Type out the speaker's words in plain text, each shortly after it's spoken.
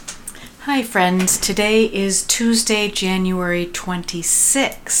Hi friends, today is Tuesday, January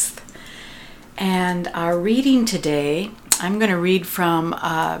 26th, and our reading today, I'm going to read from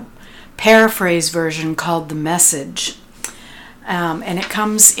a paraphrase version called The Message, and it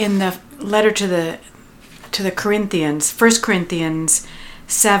comes in the letter to the Corinthians, 1 Corinthians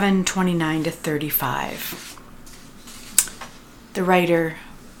 7:29 to 35. The writer,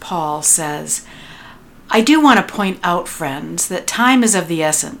 Paul, says, "I do want to point out, friends, that time is of the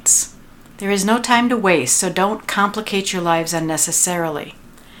essence. There is no time to waste, so don't complicate your lives unnecessarily.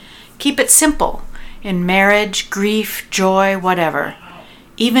 Keep it simple in marriage, grief, joy, whatever.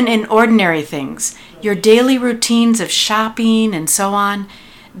 Even in ordinary things, your daily routines of shopping and so on,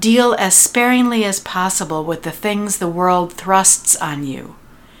 deal as sparingly as possible with the things the world thrusts on you.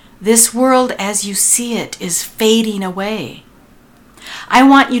 This world as you see it is fading away. I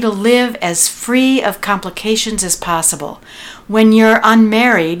want you to live as free of complications as possible. When you're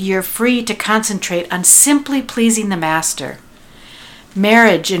unmarried, you're free to concentrate on simply pleasing the master.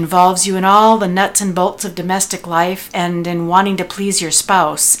 Marriage involves you in all the nuts and bolts of domestic life and in wanting to please your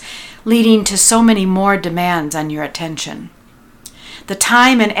spouse, leading to so many more demands on your attention. The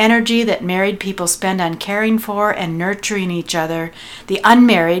time and energy that married people spend on caring for and nurturing each other, the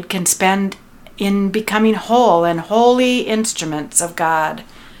unmarried can spend in becoming whole and holy instruments of God.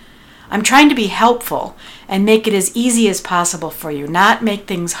 I'm trying to be helpful and make it as easy as possible for you, not make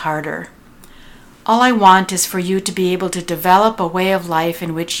things harder. All I want is for you to be able to develop a way of life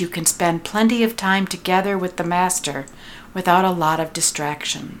in which you can spend plenty of time together with the Master without a lot of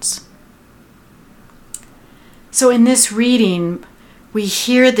distractions." So in this reading, we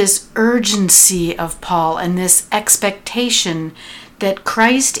hear this urgency of Paul and this expectation that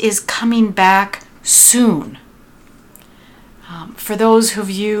Christ is coming back soon. For those of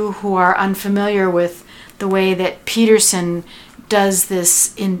you who are unfamiliar with the way that Peterson does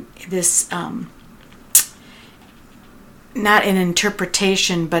this in this, not an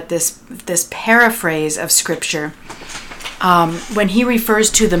interpretation, but this paraphrase of Scripture, when he refers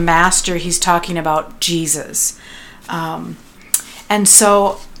to the Master, he's talking about Jesus. And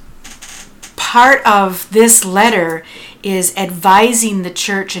so part of this letter is advising the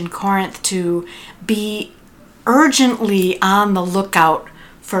church in Corinth to be urgently on the lookout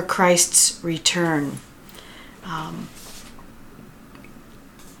for Christ's return.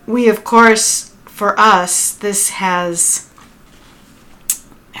 We, of course, for us, this has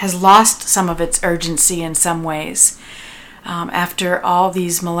lost some of its urgency in some ways after all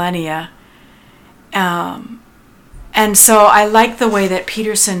these millennia. And so I like the way that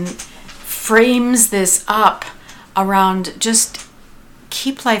Peterson frames this up around just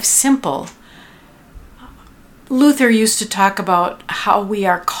keep life simple. Luther used to talk about how we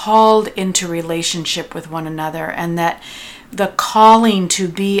are called into relationship with one another, and that the calling to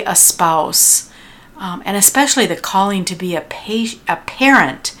be a spouse, and especially the calling to be a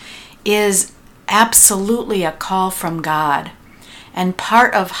parent, is absolutely a call from God, and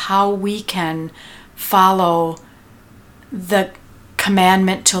part of how we can follow the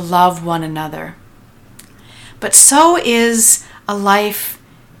commandment to love one another. But so is a life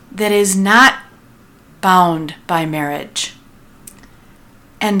that is not bound by marriage.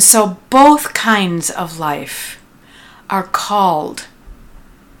 And so both kinds of life are called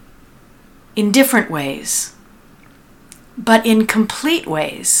in different ways, but in complete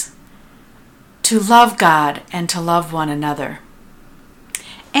ways, to love God and to love one another.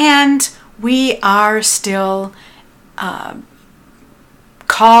 And we are still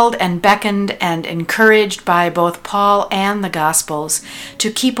called and beckoned and encouraged by both Paul and the Gospels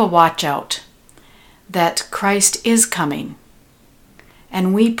to keep a watch out that Christ is coming.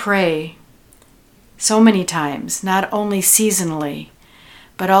 And we pray so many times, not only seasonally,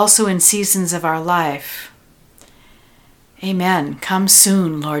 but also in seasons of our life. Amen. Come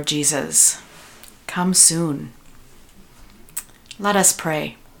soon, Lord Jesus. Come soon. Let us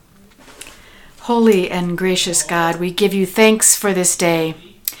pray. Holy and gracious God, we give you thanks for this day.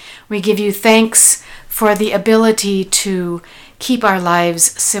 We give you thanks for the ability to keep our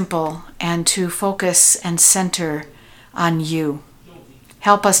lives simple and to focus and center on you.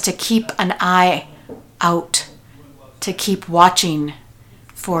 Help us to keep an eye out, to keep watching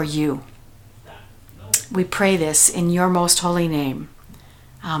for you. We pray this in your most holy name.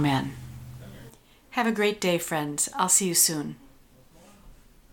 Amen. Have a great day, friends. I'll see you soon.